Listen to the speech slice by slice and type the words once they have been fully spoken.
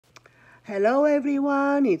Hello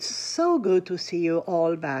everyone, it's so good to see you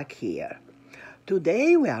all back here.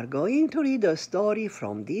 Today we are going to read a story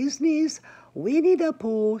from Disney's Winnie the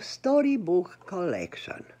Pooh storybook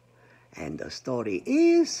collection. And the story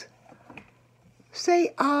is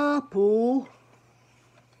Say Ah, Pooh.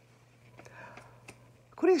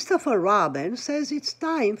 Christopher Robin says it's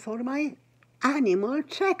time for my animal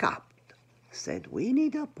checkup, said Winnie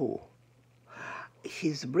the Pooh.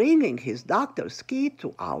 He's bringing his doctor's kit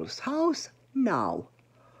to Owl's house now.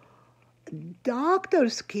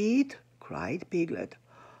 Doctor's kit, cried Piglet.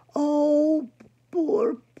 Oh,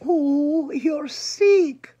 poor Pooh, you're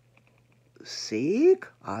sick. Sick?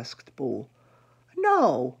 asked Pooh.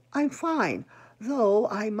 No, I'm fine, though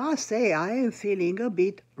I must say I am feeling a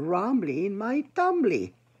bit rumbly in my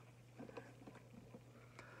tumbly.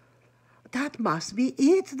 That must be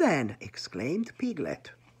it then, exclaimed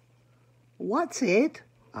Piglet. What's it?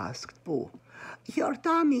 asked Pooh. Your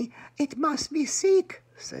tummy, it must be sick,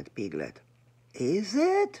 said Piglet. Is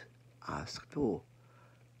it? asked Pooh.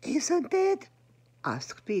 Isn't it?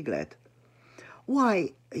 asked Piglet.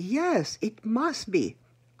 Why, yes, it must be,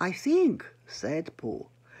 I think, said Pooh.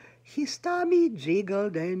 His tummy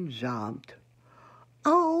jiggled and jumped.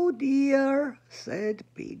 Oh dear, said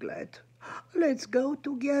Piglet. Let's go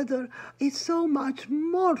together. It's so much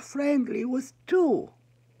more friendly with two.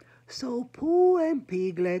 So Pooh and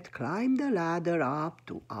Piglet climbed the ladder up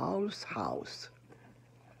to Owl's house.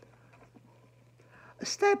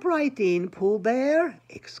 Step right in, Pooh Bear,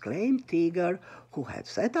 exclaimed Tigger, who had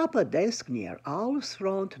set up a desk near Owl's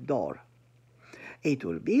front door. It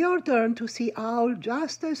will be your turn to see Owl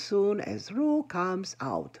just as soon as Roo comes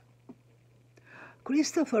out.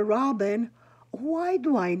 Christopher Robin, why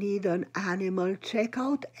do I need an animal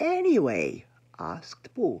checkout anyway?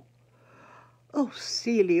 asked Pooh. Oh,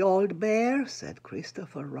 silly old bear, said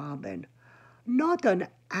Christopher Robin. Not an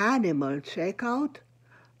animal checkout,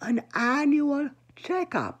 an annual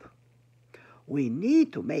checkup. We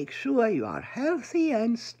need to make sure you are healthy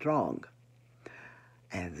and strong.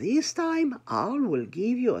 And this time, Owl will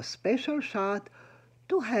give you a special shot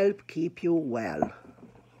to help keep you well.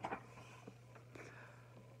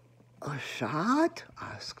 A shot?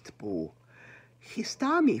 asked Pooh. His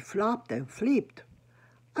tummy flopped and flipped.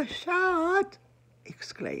 A shot?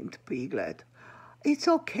 exclaimed Piglet. It's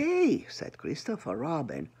okay, said Christopher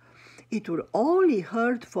Robin. It will only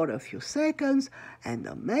hurt for a few seconds, and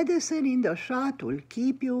the medicine in the shot will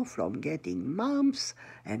keep you from getting mumps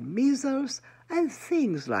and measles and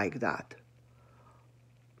things like that.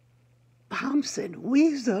 Mumps and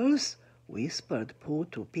measles? whispered Pooh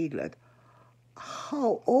to Piglet.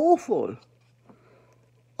 How awful!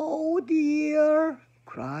 Oh dear,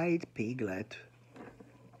 cried Piglet.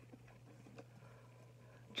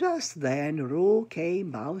 Just then Roo came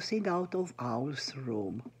bouncing out of Owl's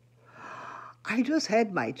room. I just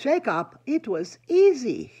had my checkup. It was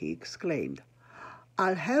easy, he exclaimed.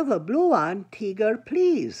 I'll have a blue one, Tigger,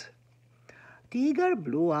 please. Tigger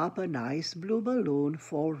blew up a nice blue balloon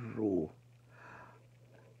for Roo.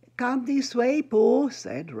 Come this way, Pooh,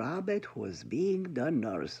 said Rabbit, who was being the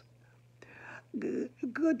nurse.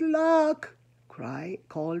 Good luck,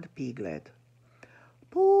 called Piglet.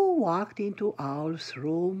 Pooh walked into Owl's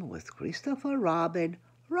room with Christopher Robin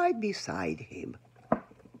right beside him.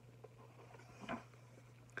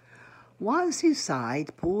 Once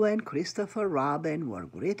inside, Pooh and Christopher Robin were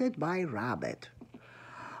greeted by Rabbit.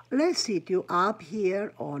 Let's sit you up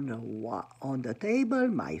here on the table,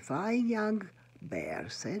 my fine young bear,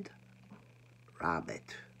 said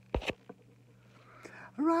Rabbit.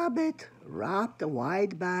 Rabbit wrapped a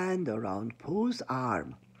white band around Pooh's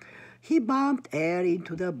arm. He bumped air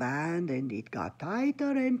into the band and it got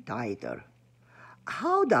tighter and tighter.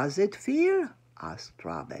 How does it feel? asked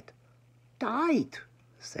Rabbit. Tight,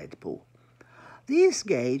 said Pooh. This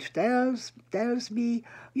gauge tells me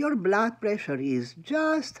your blood pressure is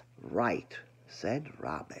just right, said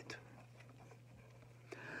Rabbit.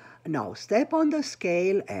 Now step on the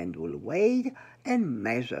scale and we'll weigh and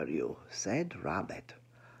measure you, said Rabbit.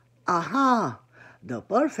 Aha! The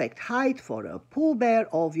perfect height for a Pooh Bear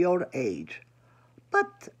of your age,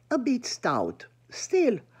 but a bit stout.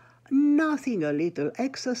 Still, nothing a little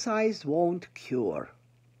exercise won't cure.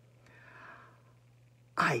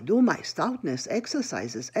 I do my stoutness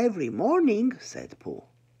exercises every morning, said Pooh.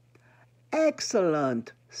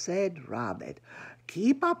 Excellent, said Rabbit.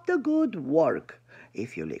 Keep up the good work.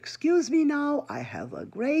 If you'll excuse me now, I have a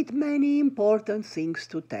great many important things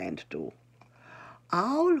to tend to.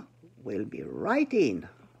 Owl will be right in.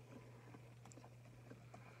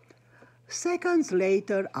 Seconds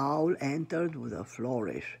later, Owl entered with a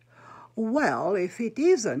flourish. Well, if it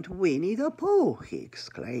isn't Winnie the Pooh, he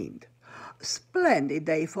exclaimed. Splendid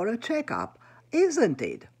day for a checkup, isn't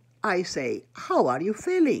it? I say, how are you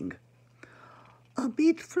feeling? A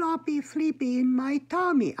bit floppy-flippy in my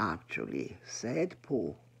tummy, actually, said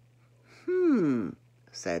Pooh.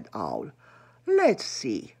 Said Owl. Let's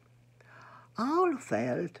see. Owl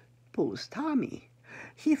felt Pooh's tummy.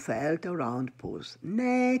 He felt around Pooh's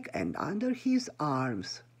neck and under his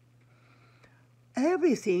arms.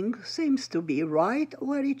 Everything seems to be right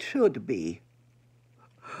where it should be.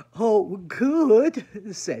 Oh, good,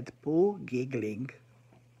 said Pooh, giggling.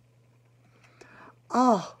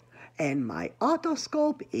 Oh, and my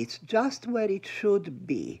otoscope is just where it should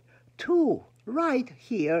be, too, right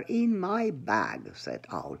here in my bag, said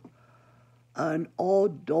Owl. An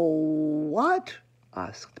what?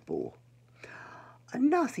 Asked Pooh.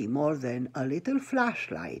 Nothing more than a little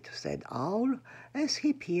flashlight, said Owl, as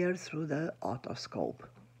he peered through the otoscope.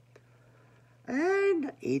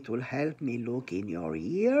 And it will help me look in your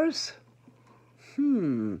ears.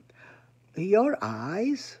 Your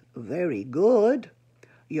eyes, very good.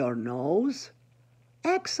 Your nose,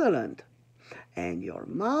 excellent. And your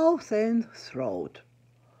mouth and throat.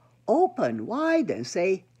 Open wide and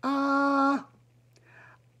say, ah.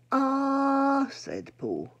 Ah, said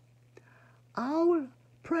Pooh. Owl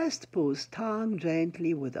pressed Pooh's tongue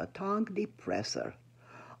gently with a tongue depressor.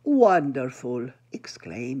 Wonderful,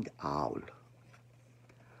 exclaimed Owl.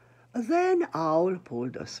 Then Owl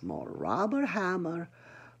pulled a small rubber hammer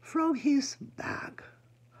from his bag.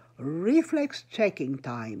 Reflex checking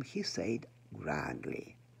time, he said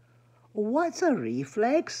grandly. What's a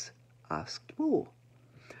reflex? Asked Pooh.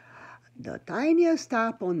 The tiniest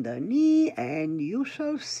tap on the knee and you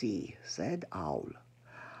shall see, said Owl.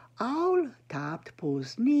 Owl tapped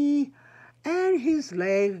Pooh's knee and his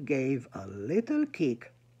leg gave a little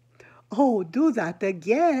kick. Oh, do that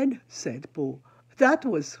again, said Pooh. That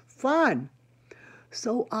was fun.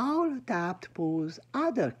 So Owl tapped Pooh's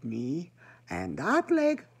other knee and that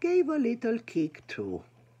leg gave a little kick too.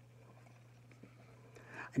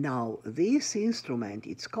 Now this instrument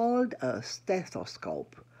is called a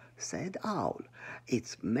stethoscope, said Owl.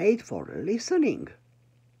 It's made for listening.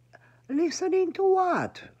 Listening to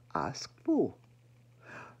what? Asked Pooh.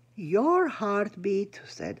 Your heartbeat,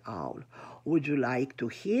 said Owl. Would you like to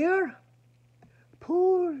hear?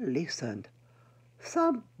 Pooh listened.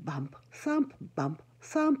 Thump, bump, thump, bump,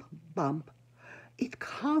 thump, bump. It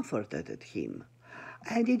comforted him,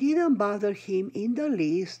 and it didn't bother him in the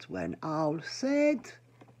least when Owl said,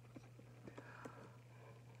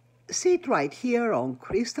 Sit right here on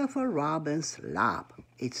Christopher Robin's lap.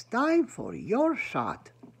 It's time for your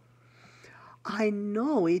shot. I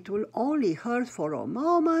know it will only hurt for a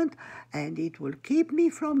moment, and it will keep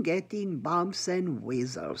me from getting bumps and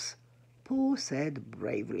whizzles, Pooh said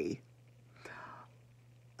bravely.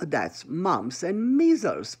 That's mumps and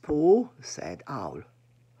measles, Pooh, said Owl.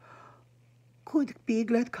 Could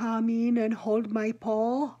Piglet come in and hold my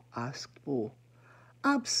paw? Asked Pooh.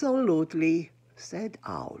 Absolutely, said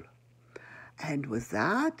Owl. And with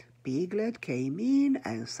that, Piglet came in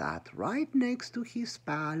and sat right next to his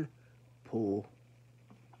pal, Pooh.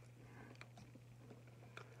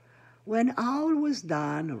 When Owl was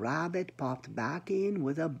done, Rabbit popped back in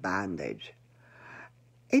with a bandage.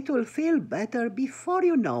 It will feel better before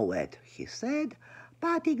you know it, he said,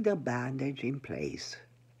 patting the bandage in place.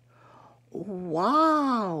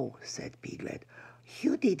 Wow, said Piglet,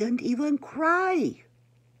 you didn't even cry.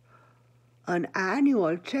 An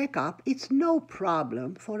annual checkup is no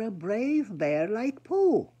problem for a brave bear like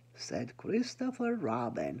Pooh, said Christopher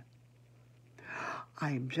Robin.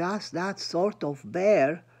 I'm just that sort of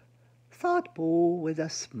bear, thought Pooh with a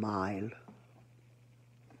smile.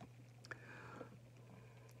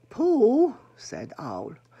 Pooh, said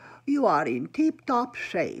Owl, you are in tip-top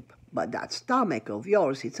shape, but that stomach of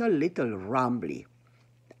yours is a little rumbly.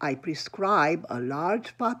 I prescribe a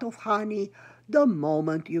large pot of honey the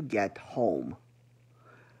moment you get home.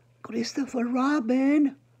 Christopher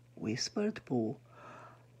Robin, whispered Pooh,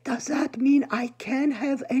 does that mean I can't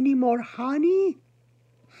have any more honey?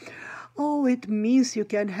 Oh, it means you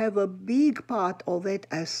can have a big pot of it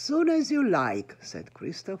as soon as you like, said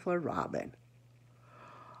Christopher Robin.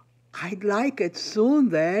 I'd like it soon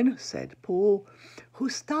then, said Pooh,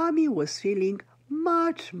 whose tummy was feeling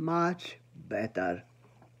much, much better.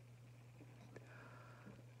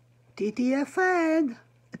 TTFN,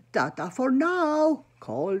 ta-ta for now,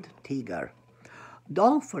 called Tigger.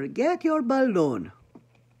 Don't forget your balloon.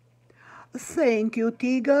 Thank you,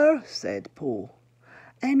 Tigger, said Pooh.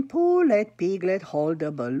 And Pooh let Piglet hold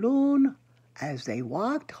the balloon as they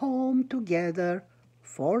walked home together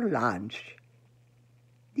for lunch.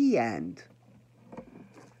 The end.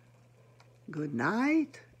 Good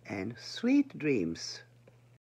night and sweet dreams.